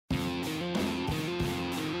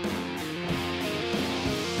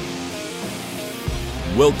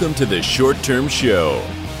Welcome to the Short Term Show,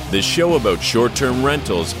 the show about short-term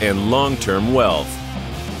rentals and long-term wealth,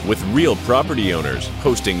 with real property owners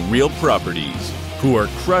hosting real properties who are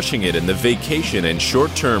crushing it in the vacation and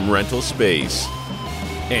short-term rental space.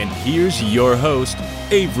 And here's your host,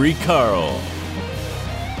 Avery Carl.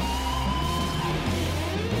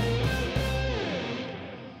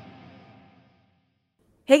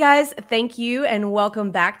 Hey guys, thank you and welcome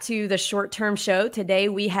back to the Short Term Show. Today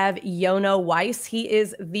we have Yonah Weiss. He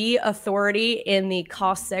is the authority in the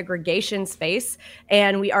cost segregation space,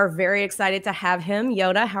 and we are very excited to have him.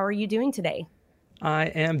 Yonah, how are you doing today? I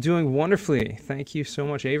am doing wonderfully. Thank you so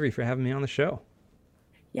much, Avery, for having me on the show.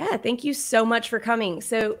 Yeah, thank you so much for coming.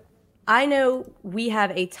 So I know we have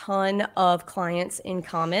a ton of clients in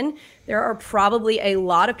common. There are probably a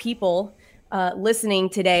lot of people listening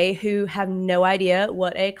today who have no idea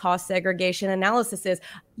what a cost segregation analysis is.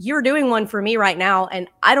 You're doing one for me right now, and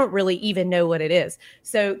I don't really even know what it is.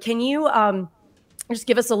 So can you just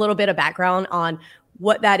give us a little bit of background on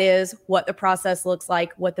what that is, what the process looks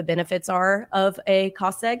like, what the benefits are of a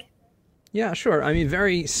cost seg? Yeah, sure. I mean,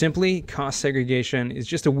 very simply, cost segregation is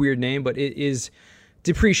just a weird name, but it is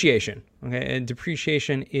depreciation. Okay, and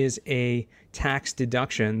depreciation is a tax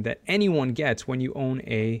deduction that anyone gets when you own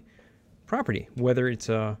a property, whether it's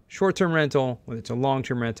a short-term rental, whether it's a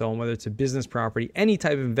long-term rental, whether it's a business property, any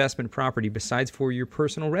type of investment property besides for your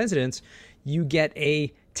personal residence, you get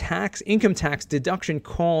a income tax deduction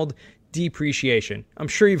called depreciation. I'm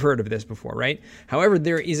sure you've heard of this before, right? However,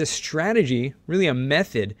 there is a strategy, really a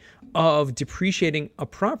method of depreciating a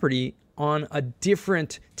property on a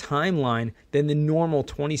different timeline than the normal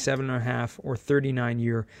 27.5 or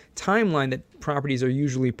 39-year timeline that properties are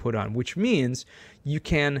usually put on, which means you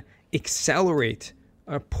can accelerate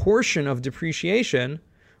a portion of depreciation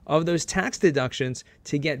of those tax deductions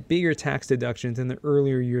to get bigger tax deductions in the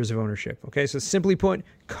earlier years of ownership. Okay, so simply put,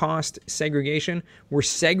 cost segregation, we're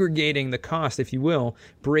segregating the cost, if you will,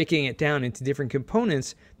 breaking it down into different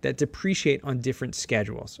components that depreciate on different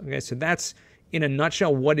schedules. Okay, so that's in a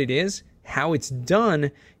nutshell what it is. How it's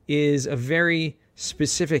done is a very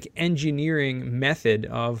specific engineering method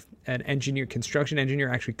of an construction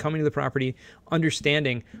engineer actually coming to the property,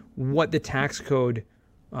 understanding what the tax code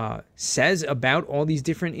says about all these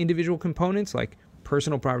different individual components, like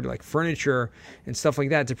personal property, like furniture and stuff like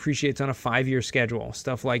that, depreciates on a 5-year schedule.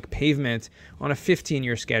 Stuff like pavement on a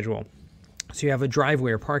 15-year schedule. So you have a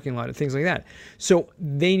driveway or parking lot and things like that. So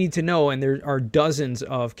they need to know, and there are dozens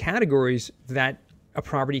of categories that a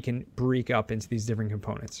property can break up into these different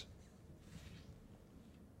components.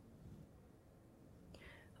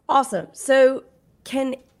 Awesome. So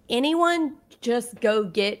can anyone just go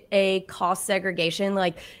get a cost segregation?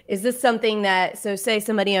 Like, is this something that, so say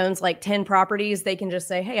somebody owns like 10 properties, they can just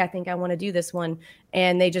say, hey, I think I want to do this one,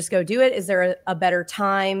 and they just go do it? Is there a better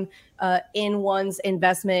time in one's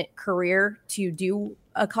investment career to do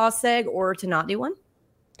a cost seg or to not do one?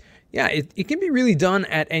 Yeah, it can be really done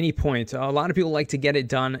at any point. A lot of people like to get it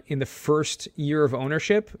done in the first year of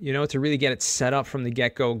ownership, to really get it set up from the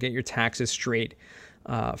get-go, get your taxes straight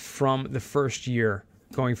from the first year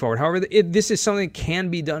going forward. However, this is something that can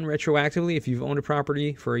be done retroactively. If you've owned a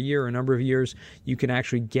property for a year or a number of years, you can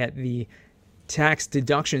actually get the tax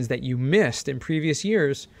deductions that you missed in previous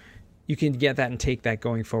years. You can get that and take that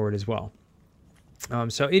going forward as well.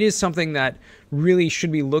 So it is something that really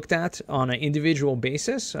should be looked at on an individual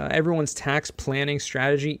basis. Everyone's tax planning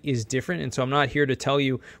strategy is different, and so I'm not here to tell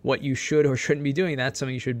you what you should or shouldn't be doing. That's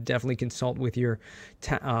something you should definitely consult with your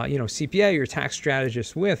CPA, your tax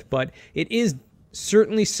strategist with. But it is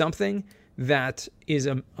certainly something that is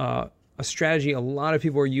a strategy a lot of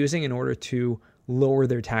people are using in order to lower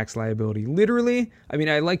their tax liability. Literally, I mean,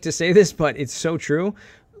 I like to say this, but it's so true.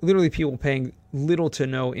 Literally, people paying little to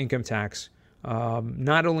no income tax,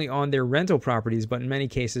 not only on their rental properties, but in many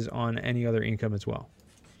cases on any other income as well.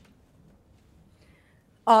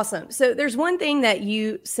 Awesome. So there's one thing that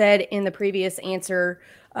you said in the previous answer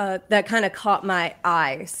that kind of caught my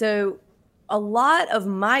eye. So a lot of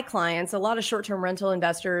my clients, a lot of short-term rental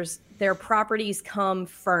investors, their properties come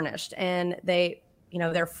furnished, and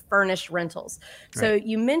they're furnished rentals. So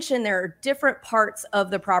you mentioned there are different parts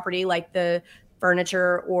of the property, like the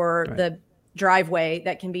furniture or the driveway,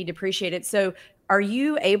 that can be depreciated. So are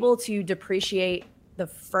you able to depreciate the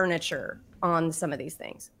furniture on some of these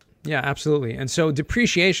things? Yeah, absolutely. And so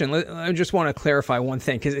depreciation, I just want to clarify one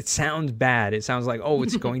thing, because it sounds bad. It sounds like, oh,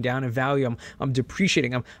 it's going down in value. I'm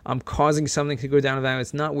depreciating. I'm causing something to go down in value.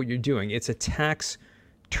 It's not what you're doing. It's a tax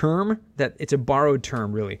term, that it's a borrowed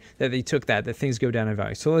term, really, that they took that things go down in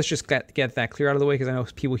value. So let's just get that clear out of the way, because I know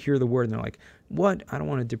people hear the word and they're like, what? I don't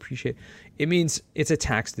want to depreciate. It means it's a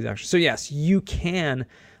tax deduction. So yes, you can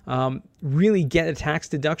really get a tax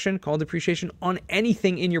deduction called depreciation on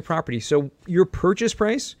anything in your property. So your purchase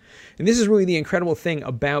price, and this is really the incredible thing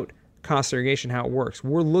about cost segregation, how it works.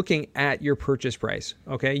 We're looking at your purchase price.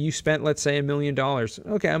 Okay, you spent, let's say, $1 million.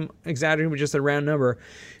 Okay, I'm exaggerating, but just a round number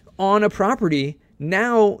on a property.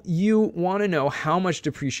 Now you want to know, how much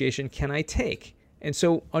depreciation can I take? And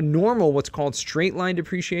so a normal, what's called straight line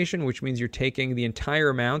depreciation, which means you're taking the entire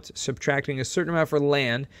amount, subtracting a certain amount for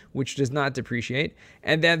land, which does not depreciate,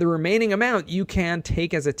 and then the remaining amount you can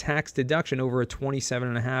take as a tax deduction over a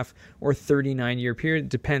 27.5 or 39-year period. It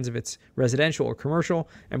depends if it's residential or commercial.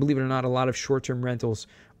 And believe it or not, a lot of short-term rentals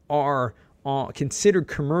are considered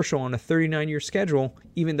commercial on a 39-year schedule,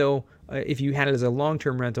 even though if you had it as a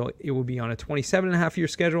long-term rental, it would be on a 27.5-year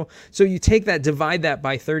schedule. So you take that, divide that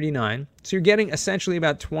by 39. So you're getting essentially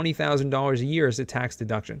about $20,000 a year as a tax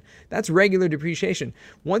deduction. That's regular depreciation.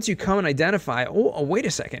 Once you come and identify, oh, wait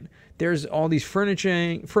a second, there's all these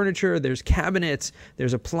furniture, there's cabinets,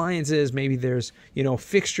 there's appliances, maybe there's,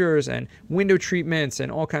 fixtures and window treatments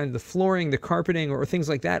and all kinds of the flooring, the carpeting, or things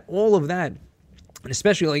like that. All of that. And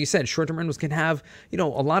especially, like you said, short-term rentals can have, a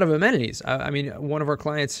lot of amenities. I mean, one of our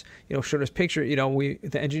clients, showed us picture,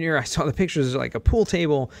 the engineer, I saw the pictures, like a pool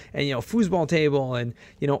table and, foosball table and,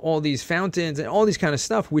 all these fountains and all these kind of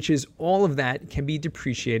stuff, which is all of that can be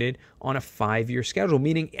depreciated on a 5-year schedule,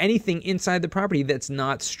 meaning anything inside the property that's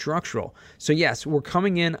not structural. So yes, we're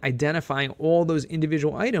coming in, identifying all those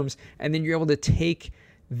individual items, and then you're able to take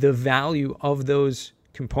the value of those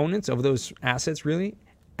components, of those assets, really,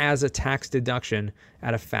 as a tax deduction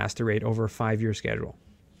at a faster rate over a 5-year schedule.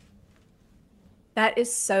 That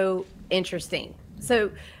is so interesting. So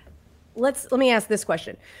let me ask this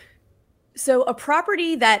question. So a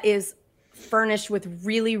property that is furnished with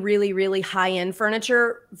really, really, really high-end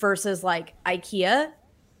furniture versus like IKEA,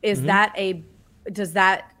 does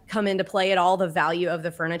that come into play at all, the value of the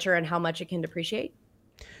furniture and how much it can depreciate?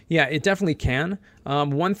 Yeah, it definitely can.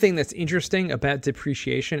 One thing that's interesting about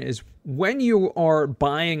depreciation is when you are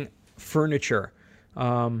buying furniture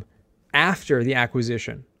after the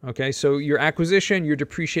acquisition. Okay, so your acquisition, you're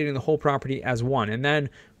depreciating the whole property as one. And then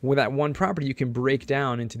with that one property, you can break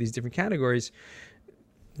down into these different categories.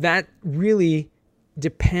 That really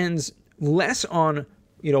depends less on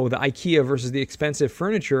the IKEA versus the expensive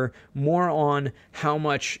furniture, more on how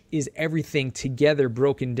much is everything together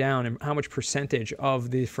broken down and how much percentage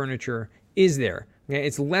of the furniture is there. Okay?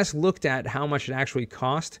 It's less looked at how much it actually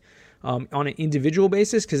cost on an individual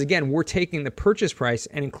basis, because again, we're taking the purchase price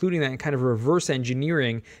and including that in kind of reverse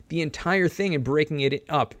engineering the entire thing and breaking it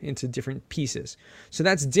up into different pieces. So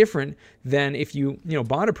that's different than if you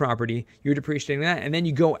bought a property, you're depreciating that, and then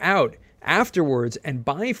you go out afterwards and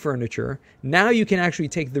buy furniture. Now you can actually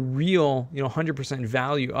take the real 100%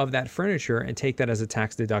 value of that furniture and take that as a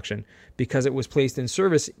tax deduction because it was placed in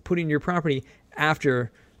service, put in your property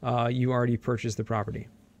after you already purchased the property.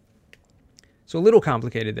 So a little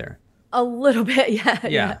complicated there. A little bit,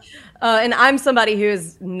 yeah. And I'm somebody who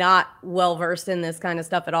is not well versed in this kind of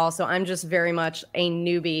stuff at all, so I'm just very much a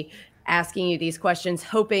newbie asking you these questions,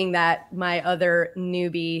 hoping that my other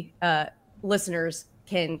newbie listeners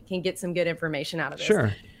can get some good information out of this.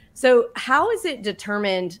 Sure. So how is it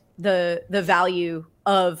determined the value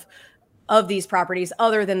of these properties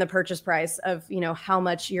other than the purchase price of how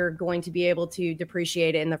much you're going to be able to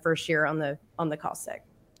depreciate it in the first year on the cost seg?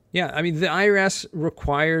 Yeah, I mean, the IRS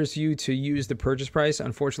requires you to use the purchase price.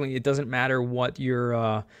 Unfortunately, it doesn't matter what your,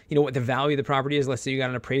 what the value of the property is. Let's say you got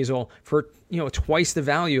an appraisal for, twice the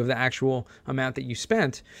value of the actual amount that you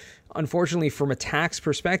spent. Unfortunately, from a tax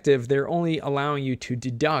perspective, they're only allowing you to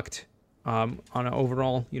deduct on an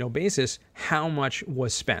overall, basis how much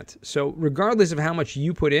was spent. So regardless of how much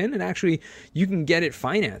you put in, and actually you can get it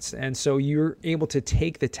financed. And so you're able to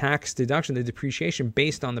take the tax deduction, the depreciation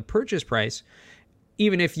based on the purchase price.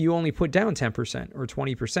 Even if you only put down 10% or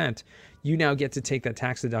 20%, you now get to take that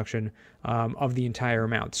tax deduction of the entire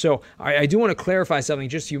amount. So I do want to clarify something.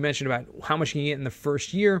 Just you mentioned about how much you can get in the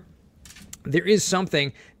first year. There is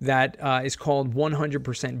something that is called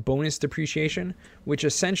 100% bonus depreciation, which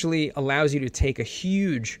essentially allows you to take a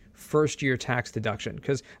huge first-year tax deduction.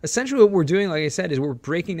 Because essentially what we're doing, like I said, is we're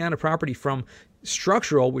breaking down a property from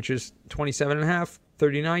structural, which is 27.5,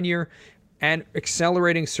 39-year, and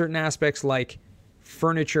accelerating certain aspects like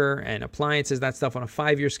furniture and appliances, that stuff on a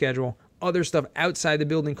 5-year schedule, other stuff outside the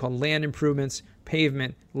building called land improvements,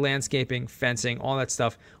 pavement, landscaping, fencing, all that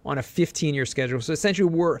stuff on a 15-year schedule. So essentially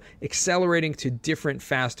we're accelerating to different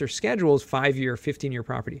faster schedules, 5-year, 15-year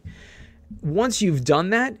property. Once you've done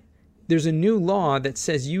that, there's a new law that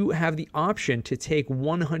says you have the option to take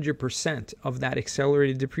 100% of that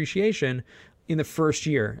accelerated depreciation in the first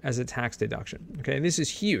year as a tax deduction. Okay, this is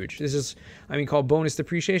huge. This is, called bonus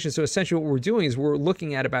depreciation. So essentially what we're doing is we're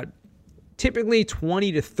looking at about typically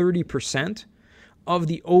 20 to 30% of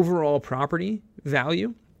the overall property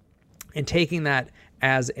value and taking that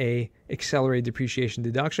as a accelerated depreciation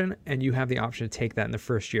deduction, and you have the option to take that in the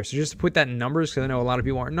first year. So just to put that in numbers, because I know a lot of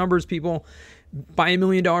people aren't numbers people, buy $1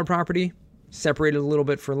 million property, separate it a little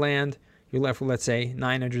bit for land, you're left with, let's say,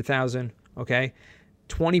 $900,000, okay?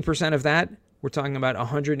 20% of that, we're talking about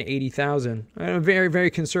 $180,000. Very, very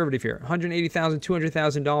conservative here. $180,000,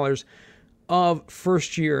 $200,000 of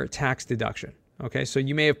first year tax deduction. Okay, so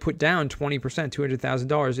you may have put down 20%,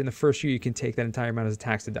 $200,000 in the first year. You can take that entire amount as a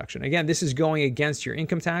tax deduction. Again, this is going against your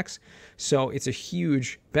income tax, so it's a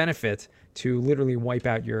huge benefit to literally wipe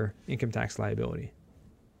out your income tax liability.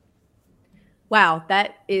 Wow,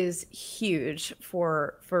 that is huge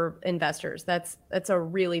for investors. That's a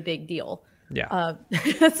really big deal. Yeah,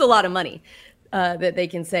 that's a lot of money that they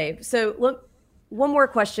can save. So, look, one more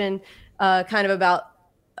question, kind of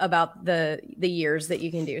about the years that you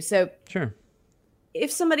can do. So, sure. If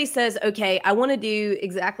somebody says, okay, I want to do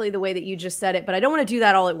exactly the way that you just said it, but I don't want to do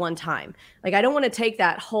that all at one time. Like, I don't want to take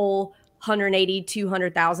that whole 180,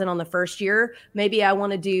 200,000 on the first year. Maybe I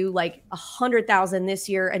want to do like 100,000 this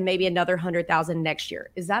year and maybe another 100,000 next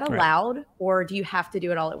year. Is that allowed, right, or do you have to do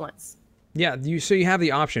it all at once? Yeah, so you have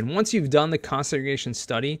the option. Once you've done the cost segregation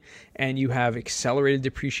study and you have accelerated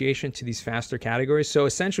depreciation to these faster categories, so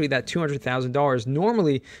essentially that $200,000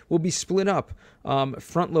 normally will be split up,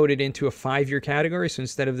 front-loaded into a 5-year category. So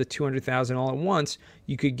instead of the $200,000 all at once,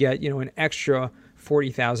 you could get an extra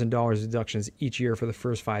 $40,000 deductions each year for the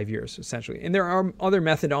first 5 years, essentially. And there are other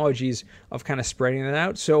methodologies of kind of spreading that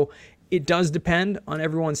out. So it does depend on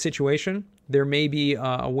everyone's situation. There may be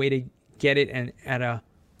a way to get it and at a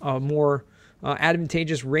more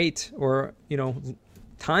advantageous rate or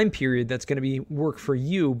time period that's going to be work for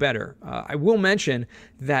you better. I will mention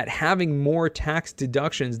that having more tax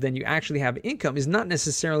deductions than you actually have income is not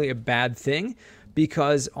necessarily a bad thing,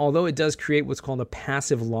 because although it does create what's called a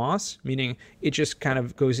passive loss, meaning it just kind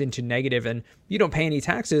of goes into negative and you don't pay any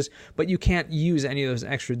taxes, but you can't use any of those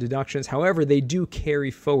extra deductions. However, they do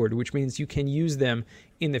carry forward, which means you can use them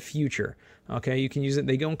in the future. Okay, you can use it.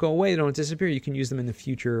 They don't go away. They don't disappear. You can use them in the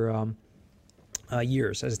future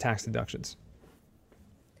years as tax deductions.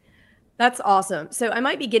 That's awesome. So I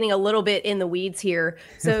might be getting a little bit in the weeds here.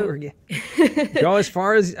 So go as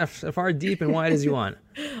far deep and wide as you want.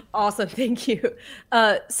 Awesome. Thank you.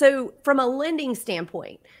 So from a lending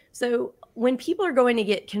standpoint, so when people are going to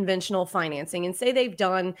get conventional financing and say they've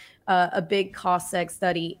done a big cost seg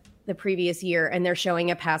study the previous year and they're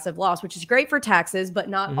showing a passive loss, which is great for taxes, but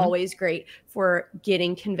not always great for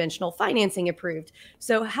getting conventional financing approved.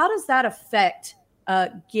 So how does that affect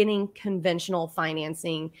getting conventional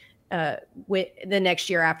financing with the next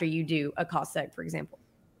year after you do a cost seg, for example?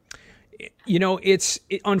 It's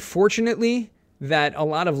unfortunately that a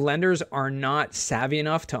lot of lenders are not savvy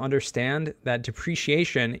enough to understand that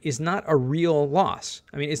depreciation is not a real loss.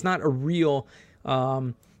 It's not a real,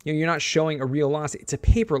 you're not showing a real loss. It's a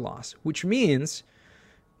paper loss, which means,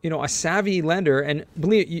 a savvy lender, and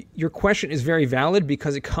believe your question is very valid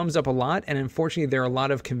because it comes up a lot. And unfortunately, there are a lot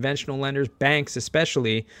of conventional lenders, banks,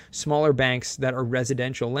 especially smaller banks that are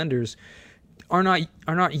residential lenders, are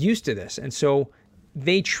not used to this. And so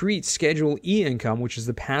they treat Schedule E income, which is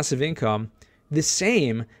the passive income, the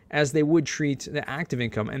same as they would treat the active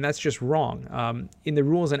income. And that's just wrong. In the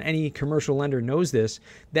rules, and any commercial lender knows this,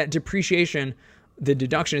 that depreciation, the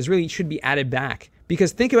deduction should be added back.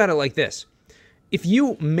 Because think about it like this. If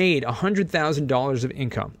you made $100,000 of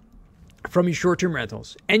income from your short-term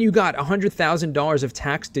rentals and you got $100,000 of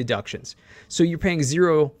tax deductions, so you're paying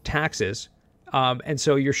zero taxes, and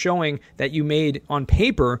so you're showing that you made, on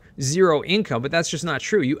paper, zero income, but that's just not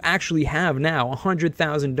true. You actually have now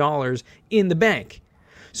 $100,000 in the bank.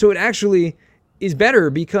 So it actually is better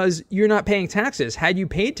because you're not paying taxes. Had you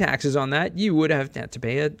paid taxes on that, you would have had to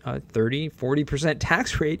pay a 30, 40%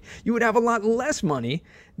 tax rate. You would have a lot less money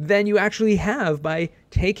than you actually have by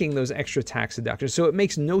taking those extra tax deductions. So it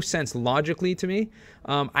makes no sense logically to me.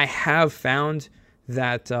 I have found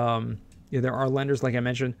that there are lenders, like I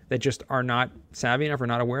mentioned, that just are not savvy enough or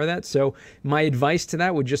not aware of that. So my advice to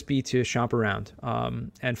that would just be to shop around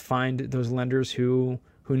and find those lenders who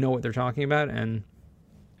know what they're talking about and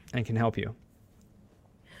can help you.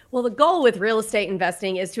 Well, the goal with real estate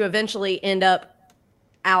investing is to eventually end up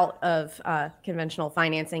out of conventional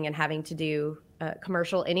financing and having to do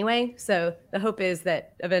commercial anyway. So the hope is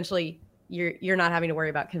that eventually you're not having to worry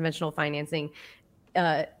about conventional financing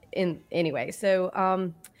in anyway. So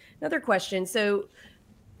another question. So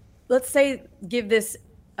let's say give this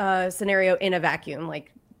scenario in a vacuum,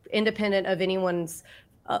 like independent of anyone's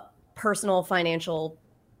personal financial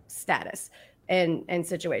status and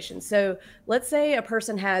situation. So let's say a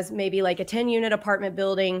person has maybe like a 10-unit apartment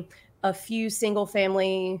building, a few single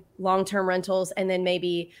family long-term rentals, and then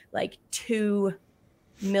maybe like $2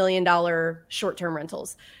 million short-term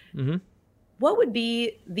rentals. Mm-hmm. What would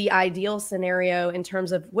be the ideal scenario in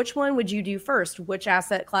terms of which one would you do first? Which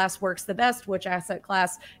asset class works the best? Which asset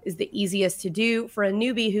class is the easiest to do for a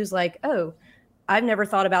newbie who's like, oh, I've never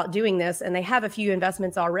thought about doing this, and they have a few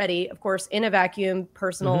investments already, of course, in a vacuum,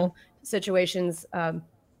 personal situations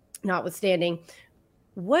notwithstanding.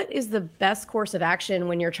 What is the best course of action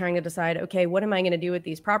when you're trying to decide, okay, what am I going to do with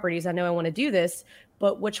these properties? I know I want to do this,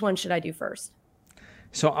 but which one should I do first?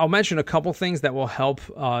 So I'll mention a couple things that will help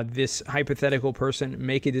this hypothetical person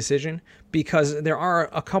make a decision, because there are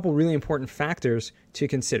a couple really important factors to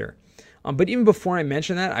consider. But even before I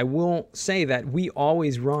mention that, I will say that we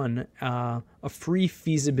always run a free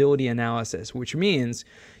feasibility analysis, which means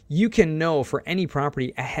you can know for any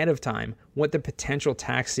property ahead of time what the potential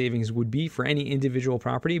tax savings would be for any individual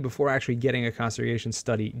property before actually getting a cost segregation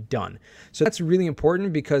study done. So that's really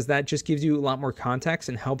important, because that just gives you a lot more context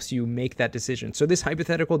and helps you make that decision. So this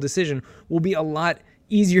hypothetical decision will be a lot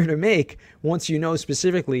easier to make once you know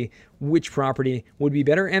specifically which property would be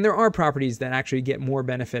better. And there are properties that actually get more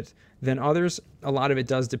benefit than others. A lot of it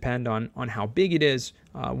does depend on how big it is,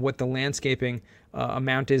 what the landscaping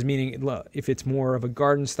amount is, meaning if it's more of a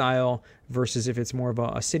garden style versus if it's more of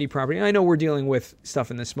a city property. And I know we're dealing with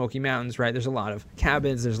stuff in the Smoky Mountains, right? There's a lot of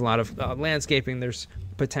cabins, there's a lot of landscaping, there's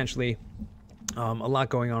potentially a lot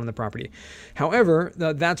going on in the property. However,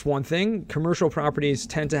 that's one thing. Commercial properties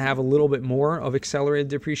tend to have a little bit more of accelerated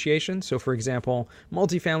depreciation. So for example,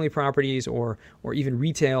 multifamily properties or even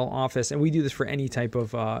retail office, and we do this for any type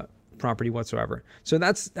of property whatsoever. So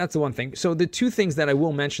that's the one thing. So the two things that I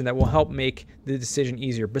will mention that will help make the decision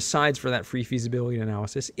easier, besides for that free feasibility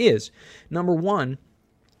analysis, is number one,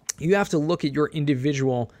 you have to look at your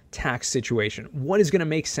individual tax situation. What is going to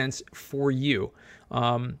make sense for you?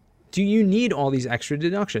 Do you need all these extra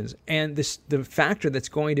deductions? And the factor that's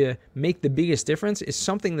going to make the biggest difference is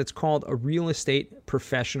something that's called a real estate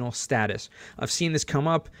professional status. I've seen this come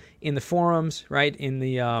up in the forums, right? In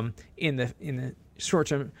the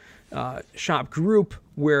short-term shop group,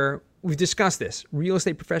 where we've discussed this. Real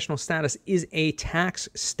estate professional status is a tax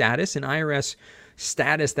status, an IRS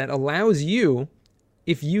status that allows you,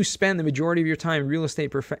 if you spend the majority of your time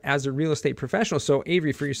as a real estate professional. So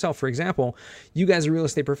Avery, for yourself, for example, you guys are real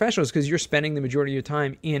estate professionals because you're spending the majority of your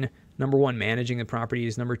time in, number one, managing the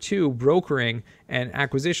properties, number two, brokering and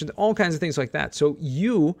acquisitions, all kinds of things like that. So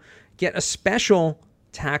you get a special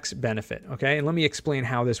tax benefit, okay? And let me explain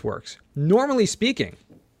how this works. Normally speaking,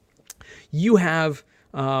 you have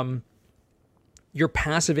your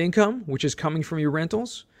passive income, which is coming from your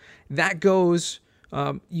rentals. That goes...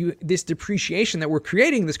 this depreciation that we're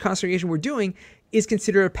creating, this cost segregation we're doing, is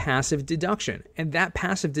considered a passive deduction. And that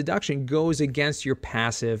passive deduction goes against your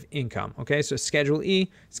passive income. Okay, so Schedule E.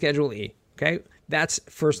 Okay, that's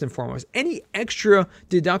first and foremost. Any extra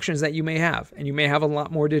deductions that you may have, and you may have a lot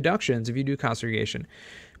more deductions if you do cost segregation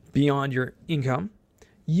beyond your income,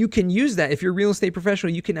 you can use that. If you're a real estate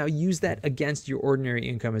professional, you can now use that against your ordinary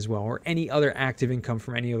income as well, or any other active income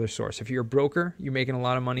from any other source. If you're a broker, you're making a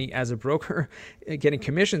lot of money as a broker, getting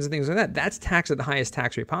commissions and things like that, that's taxed at the highest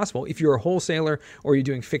tax rate possible. If you're a wholesaler, or you're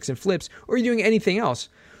doing fix and flips, or you're doing anything else,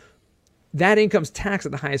 that income's taxed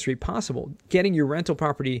at the highest rate possible. Getting your rental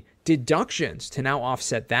property deductions to now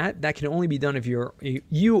offset that can only be done if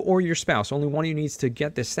you or your spouse, only one of you needs to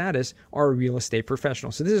get this status, are a real estate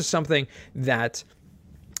professional. So this is something that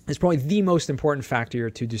is probably the most important factor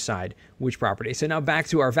to decide which property. So now back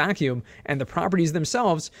to our vacuum and the properties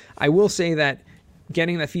themselves, I will say that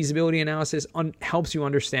getting that feasibility analysis helps you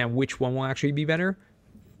understand which one will actually be better.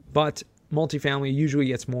 But multifamily usually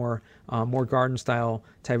gets more garden style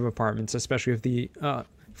type of apartments, especially if the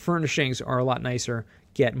furnishings are a lot nicer,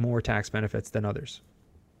 get more tax benefits than others.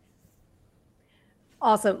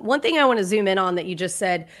 Awesome. One thing I want to zoom in on that you just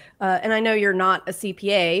said, and I know you're not a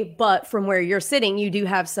CPA, but from where you're sitting, you do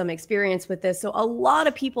have some experience with this. So a lot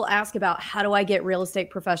of people ask about, how do I get real estate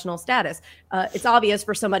professional status? It's obvious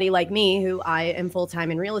for somebody like me, who I am full-time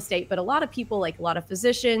in real estate, but a lot of people, like a lot of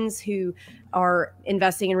physicians who are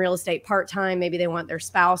investing in real estate part-time, maybe they want their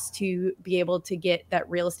spouse to be able to get that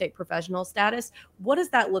real estate professional status. What does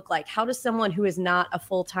that look like? How does someone who is not a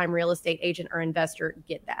full-time real estate agent or investor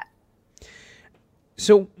get that?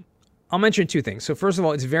 So I'll mention two things. So first of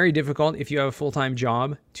all, it's very difficult if you have a full-time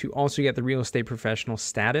job to also get the real estate professional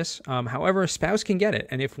status. However, a spouse can get it.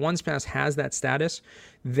 And if one spouse has that status,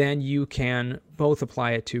 then you can both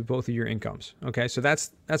apply it to both of your incomes. Okay, so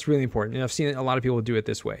that's really important. And I've seen a lot of people do it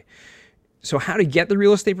this way. So how to get the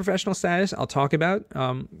real estate professional status, I'll talk about.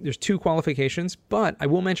 There's two qualifications, but I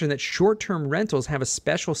will mention that short-term rentals have a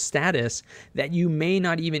special status that you may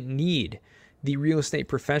not even need the real estate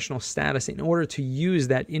professional status in order to use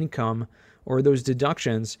that income or those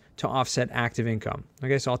deductions to offset active income.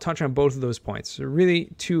 Okay, so I'll touch on both of those points. So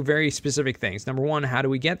really two very specific things. Number one, how do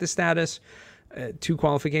we get the status? Two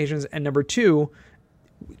qualifications. And number two,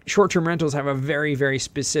 short-term rentals have a very, very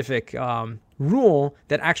specific rule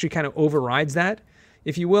that actually kind of overrides that,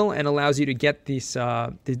 if you will, and allows you to get these,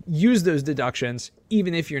 to use those deductions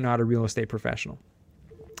even if you're not a real estate professional.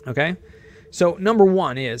 Okay? So number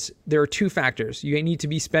one is there are two factors. You need to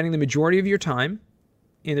be spending the majority of your time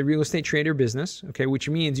in the real estate trade or business, okay, which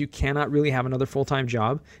means you cannot really have another full-time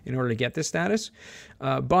job in order to get this status,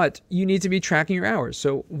 but you need to be tracking your hours.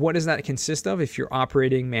 So what does that consist of? If you're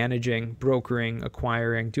operating, managing, brokering,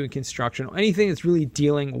 acquiring, doing construction, anything that's really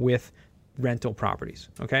dealing with rental properties,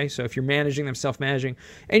 okay? So if you're managing them, self-managing,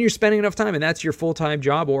 and you're spending enough time, and that's your full-time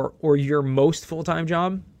job or your most full-time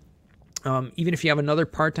job, even if you have another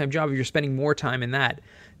part-time job, if you're spending more time in that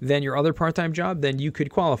than your other part-time job, then you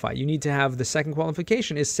could qualify. You need to have, the second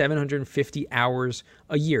qualification is 750 hours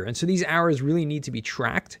a year. And so these hours really need to be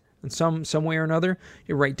tracked in some way or another.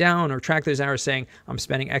 You write down or track those hours saying, I'm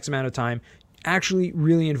spending X amount of time actually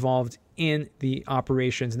really involved in the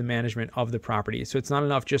operations and the management of the property. So it's not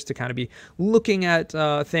enough just to kind of be looking at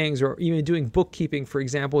things, or even doing bookkeeping, for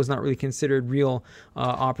example, is not really considered real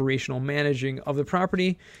operational managing of the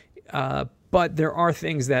property. But there are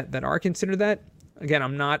things that are considered that. Again,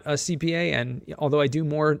 I'm not a CPA, and although I do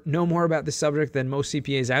know more about the subject than most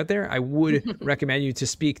CPAs out there, I would recommend you to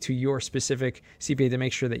speak to your specific CPA to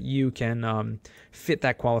make sure that you can fit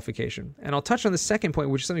that qualification. And I'll touch on the second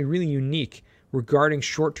point, which is something really unique regarding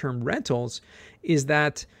short-term rentals, is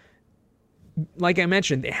that, like I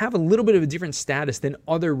mentioned, they have a little bit of a different status than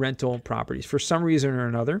other rental properties for some reason or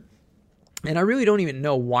another. And I really don't even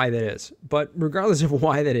know why that is. But regardless of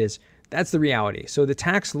why that is, that's the reality. So the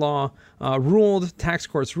tax law tax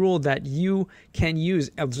courts ruled that you can use,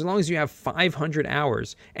 as long as you have 500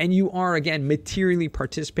 hours and you are, again, materially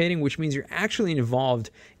participating, which means you're actually involved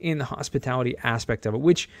in the hospitality aspect of it,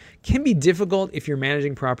 which can be difficult if you're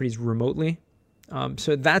managing properties remotely.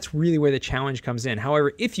 So that's really where the challenge comes in.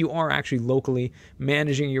 However, if you are actually locally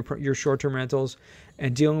managing your short-term rentals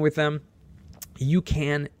and dealing with them, you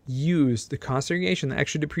can use the cost segregation, the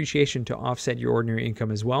extra depreciation, to offset your ordinary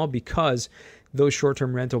income as well, because those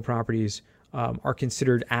short-term rental properties are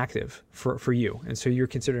considered active for you. And so you're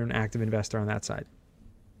considered an active investor on that side.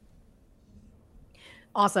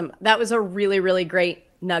 Awesome. That was a really, really great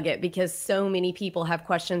nugget, because so many people have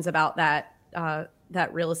questions about that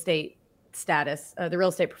real estate status, the real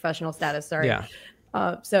estate professional status. Sorry. Yeah.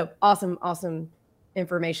 So awesome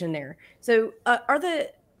information there. So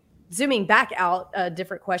zooming back out, a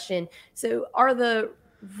different question. So are the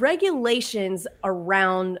regulations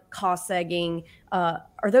around cost segging, are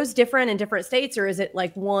those different in different states, or is it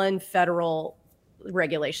like one federal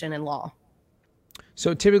regulation and law?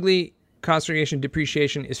 So typically, cost segregation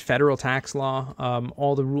depreciation is federal tax law.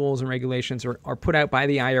 All the rules and regulations are put out by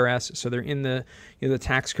the IRS, so they're in the the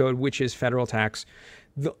tax code, which is federal tax.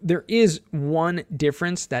 There is one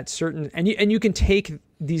difference that certain, and you can take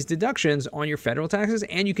these deductions on your federal taxes,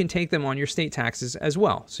 and you can take them on your state taxes as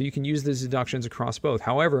well. So you can use those deductions across both.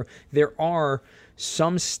 However, there are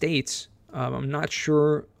some states, I'm not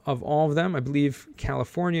sure of all of them. I believe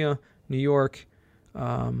California, New York,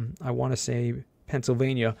 I want to say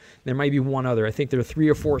Pennsylvania. There might be one other. I think there are 3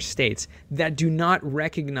 or 4 states that do not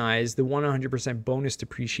recognize the 100% bonus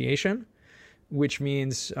depreciation, which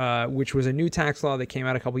means, which was a new tax law that came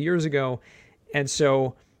out a couple years ago. And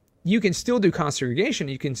so you can still do cost segregation,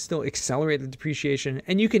 you can still accelerate the depreciation,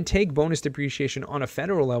 and you can take bonus depreciation on a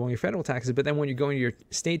federal level, your federal taxes, but then when you go into your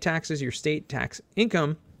state taxes, your state tax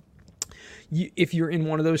income, if you're in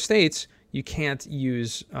one of those states, you can't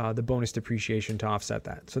use the bonus depreciation to offset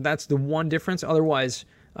that. So that's the one difference. Otherwise,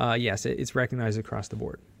 yes, it's recognized across the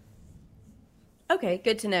board. Okay,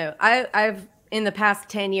 good to know. I've in the past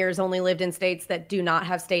 10 years only lived in states that do not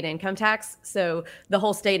have state income tax. So the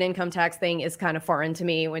whole state income tax thing is kind of foreign to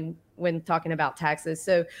me when talking about taxes.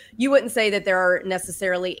 So you wouldn't say that there are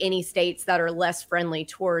necessarily any states that are less friendly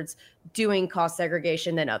towards doing cost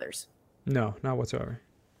segregation than others? No, not whatsoever.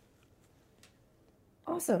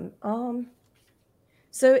 Awesome.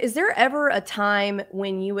 So is there ever a time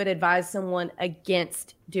when you would advise someone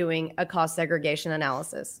against doing a cost segregation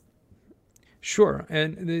analysis? Sure.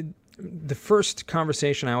 And the first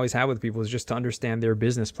conversation I always have with people is just to understand their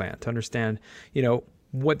business plan, to understand,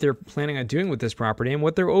 what they're planning on doing with this property and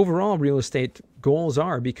what their overall real estate goals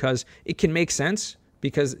are, because it can make sense.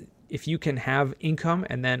 Because if you can have income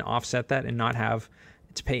and then offset that and not have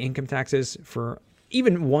to pay income taxes for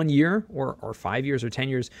even 1 year or 5 years or 10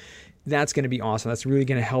 years, that's going to be awesome. That's really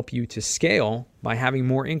going to help you to scale by having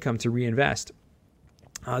more income to reinvest.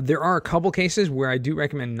 There are a couple cases where I do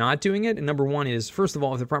recommend not doing it. And number one is, first of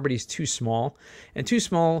all, if the property is too small, and too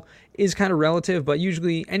small is kind of relative, but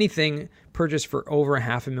usually anything purchased for over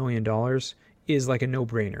 $500,000 is like a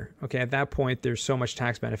no-brainer. Okay, at that point, there's so much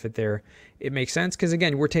tax benefit there. It makes sense because,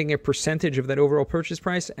 again, we're taking a percentage of that overall purchase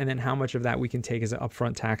price and then how much of that we can take as an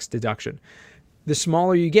upfront tax deduction. The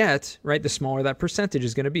smaller you get, right, the smaller that percentage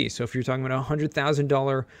is going to be. So if you're talking about a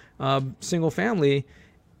 $100,000 single family,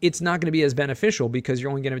 it's not going to be as beneficial because you're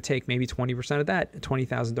only going to take maybe 20% of that, a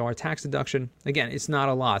 $20,000 tax deduction. Again, it's not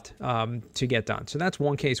a lot to get done. So that's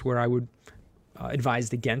one case where I would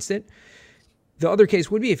advise against it. The other case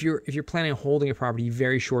would be if you're planning on holding a property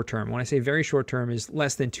very short term. When I say very short term, is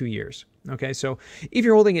less than 2 years. Okay, so if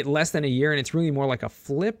you're holding it less than a year and it's really more like a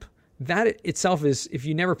flip, that itself is, if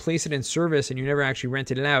you never place it in service and you never actually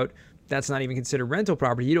rented it out, that's not even considered rental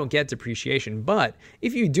property. You don't get depreciation. But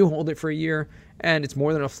if you do hold it for a year and it's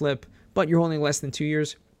more than a flip, but you're holding less than 2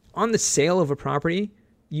 years, on the sale of a property,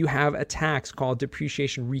 you have a tax called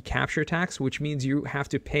depreciation recapture tax, which means you have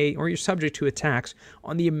to pay, or you're subject to a tax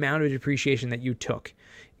on the amount of depreciation that you took.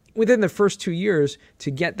 Within the first 2 years, to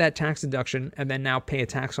get that tax deduction and then now pay a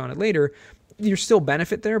tax on it later, you still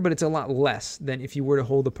benefit there, but it's a lot less than if you were to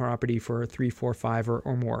hold the property for 3, 4, 5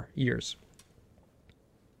 or more years.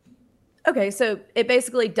 Okay, so it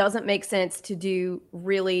basically doesn't make sense to do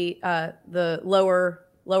really the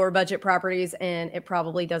lower budget properties, and it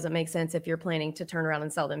probably doesn't make sense if you're planning to turn around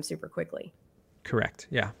and sell them super quickly. Correct.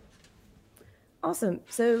 Yeah. Awesome.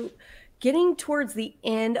 So getting towards the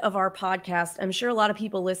end of our podcast, I'm sure a lot of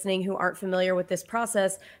people listening who aren't familiar with this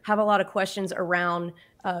process have a lot of questions around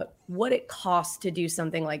what it costs to do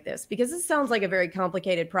something like this, because this sounds like a very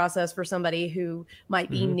complicated process for somebody who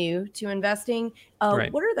might be new to investing.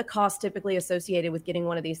 Right. What are the costs typically associated with getting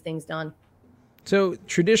one of these things done? So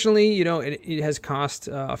traditionally, it has cost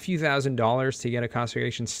a few $1,000s to get a cost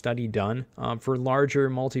segregation study done. For larger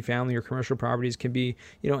multifamily or commercial properties, can be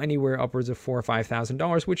anywhere upwards of $4,000 or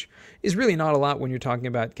 $5,000, which is really not a lot when you're talking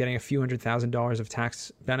about getting a few $100,000s of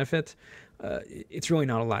tax benefit. It's really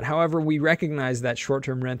not a lot. However, we recognize that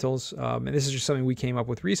short-term rentals, and this is just something we came up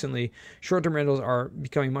with recently, short-term rentals are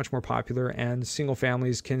becoming much more popular, and single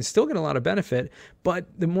families can still get a lot of benefit, but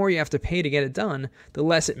the more you have to pay to get it done, the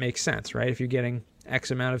less it makes sense, right? If you're getting X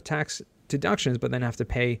amount of tax deductions, but then have to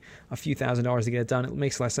pay a few $1,000s to get it done, it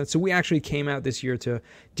makes less sense. So we actually came out this year to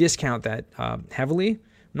discount that heavily.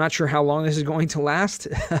 I'm not sure how long this is going to last.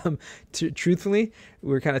 Truthfully,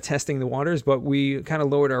 we're kind of testing the waters, but we kind of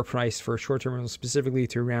lowered our price for short-term rentals specifically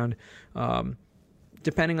to around,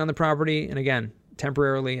 depending on the property, and again,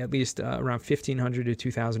 temporarily at least around $1,500 to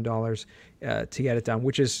 $2,000 to get it done,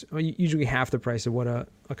 which is usually half the price of what a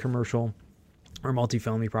commercial or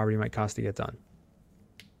multifamily property might cost to get done.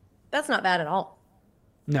 That's not bad at all.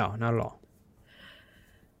 No, not at all.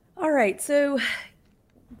 All right, so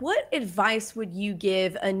what advice would you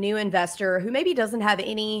give a new investor who maybe doesn't have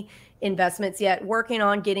any investments yet, working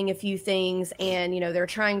on getting a few things, and they're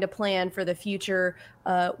trying to plan for the future?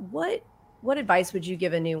 What advice would you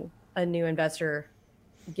give a new investor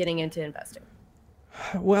getting into investing?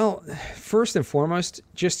 Well, first and foremost,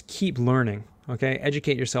 just keep learning. Okay,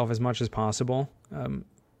 educate yourself as much as possible,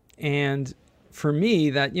 and for me,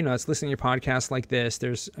 that it's listening to podcasts like this.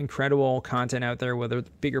 There's incredible content out there, whether it's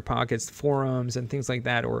Bigger Pockets, forums, and things like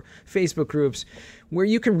that, or Facebook groups, where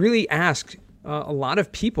you can really ask a lot of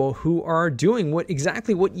people who are doing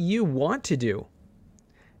exactly what you want to do.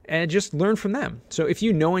 and just learn from them. So if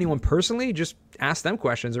you know anyone personally, just ask them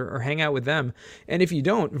questions or hang out with them. And if you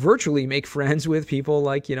don't, virtually make friends with people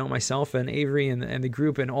like, myself and Avery and the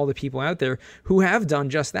group and all the people out there who have done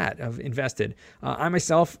just that, have invested. I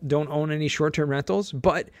myself don't own any short-term rentals,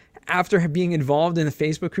 but after being involved in the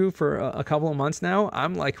Facebook group for a couple of months now,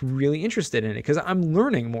 I'm like really interested in it because I'm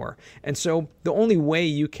learning more. And so the only way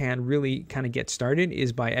you can really kind of get started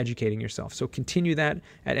is by educating yourself. So continue that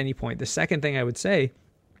at any point. The second thing I would say,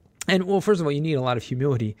 and well, first of all, you need a lot of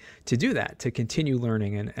humility to do that, to continue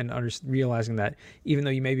learning and realizing that even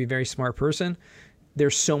though you may be a very smart person,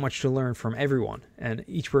 there's so much to learn from everyone, and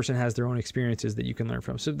each person has their own experiences that you can learn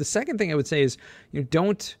from. So the second thing I would say is,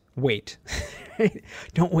 don't wait.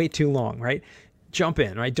 Don't wait too long, right? Jump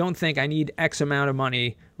in, right? Don't think I need X amount of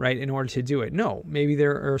money, right, in order to do it. No, maybe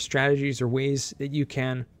there are strategies or ways that you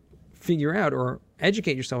can figure out or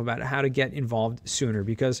educate yourself about how to get involved sooner,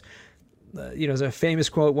 because there's a famous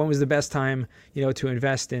quote, when was the best time, to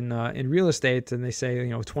invest in real estate? And they say,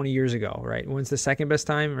 20 years ago, right? When's the second best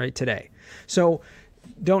time? Right, today. So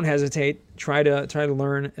don't hesitate. Try to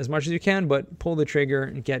learn as much as you can, but pull the trigger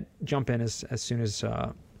and jump in as soon as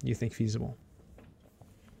you think feasible.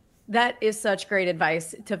 That is such great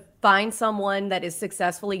advice, to find someone that is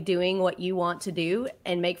successfully doing what you want to do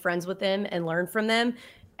and make friends with them and learn from them.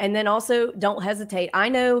 And then also don't hesitate. I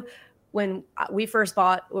know when we first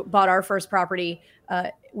bought our first property,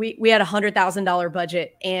 we had $100,000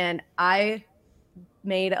 budget, and I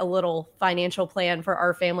made a little financial plan for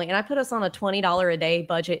our family, and I put us on a $20 a day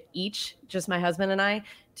budget each, just my husband and I,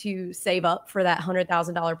 to save up for that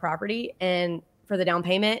 $100,000 property and for the down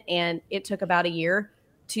payment. And it took about a year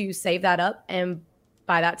to save that up, and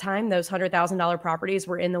by that time, those $100,000 properties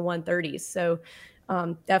were in the 130s. So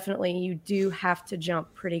definitely, you do have to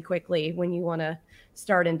jump pretty quickly when you want to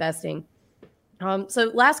start investing. So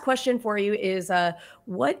last question for you is,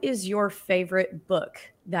 what is your favorite book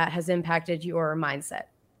that has impacted your mindset?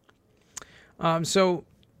 So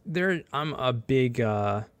I'm a big,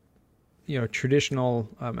 traditional,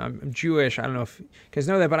 I'm Jewish. I don't know if you guys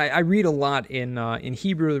know that, but I read a lot in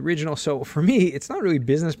Hebrew, the original. So for me, it's not really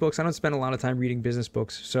business books. I don't spend a lot of time reading business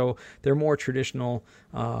books. So they're more traditional,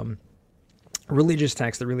 religious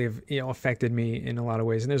texts that really have affected me in a lot of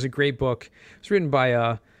ways. And there's a great book. It's written by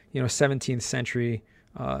a 17th century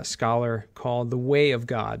scholar called The Way of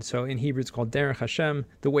God. So in Hebrew it's called Derech Hashem,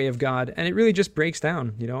 The Way of God, and it really just breaks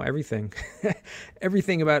down everything,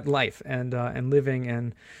 everything about life and living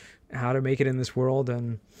and how to make it in this world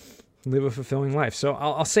and live a fulfilling life. So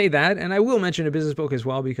I'll say that, and I will mention a business book as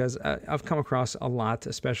well, because I've come across a lot,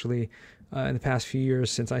 especially in the past few years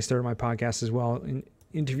since I started my podcast as well,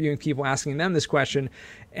 interviewing people, asking them this question.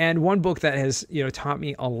 And one book that has taught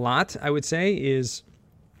me a lot, I would say, is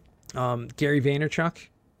Gary Vaynerchuk,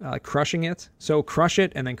 Crushing It. So Crush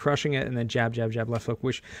It, and then Crushing It, and then Jab, Jab, Jab, Left Hook,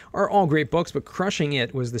 which are all great books, but Crushing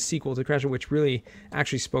It was the sequel to Crush It, which really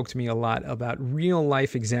actually spoke to me a lot about real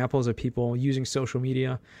life examples of people using social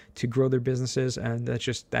media to grow their businesses. And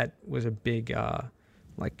that was a big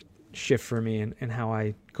shift for me in how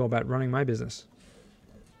I go about running my business.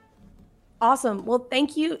 Awesome. Well,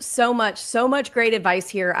 thank you so much. So much great advice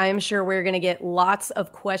here. I am sure we're going to get lots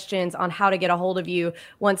of questions on how to get a hold of you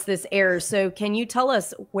once this airs. So can you tell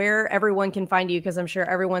us where everyone can find you? Because I'm sure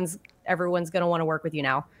everyone's going to want to work with you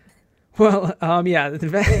now. Well,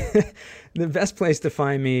 the best place to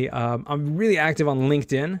find me, I'm really active on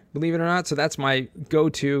LinkedIn, believe it or not. So that's my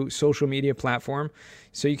go-to social media platform.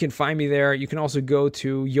 So you can find me there. You can also go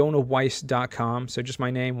to yonahweiss.com. So just my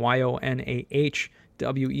name, YONAH.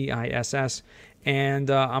 WEISS, and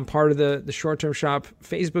I'm part of the Short Term Shop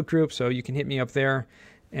Facebook group, so you can hit me up there,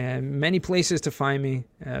 and many places to find me.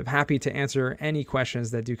 I'm happy to answer any questions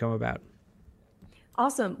that do come about.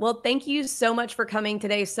 Awesome. Well, thank you so much for coming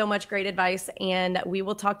today. So much great advice, and we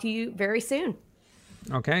will talk to you very soon.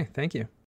 Okay, thank you.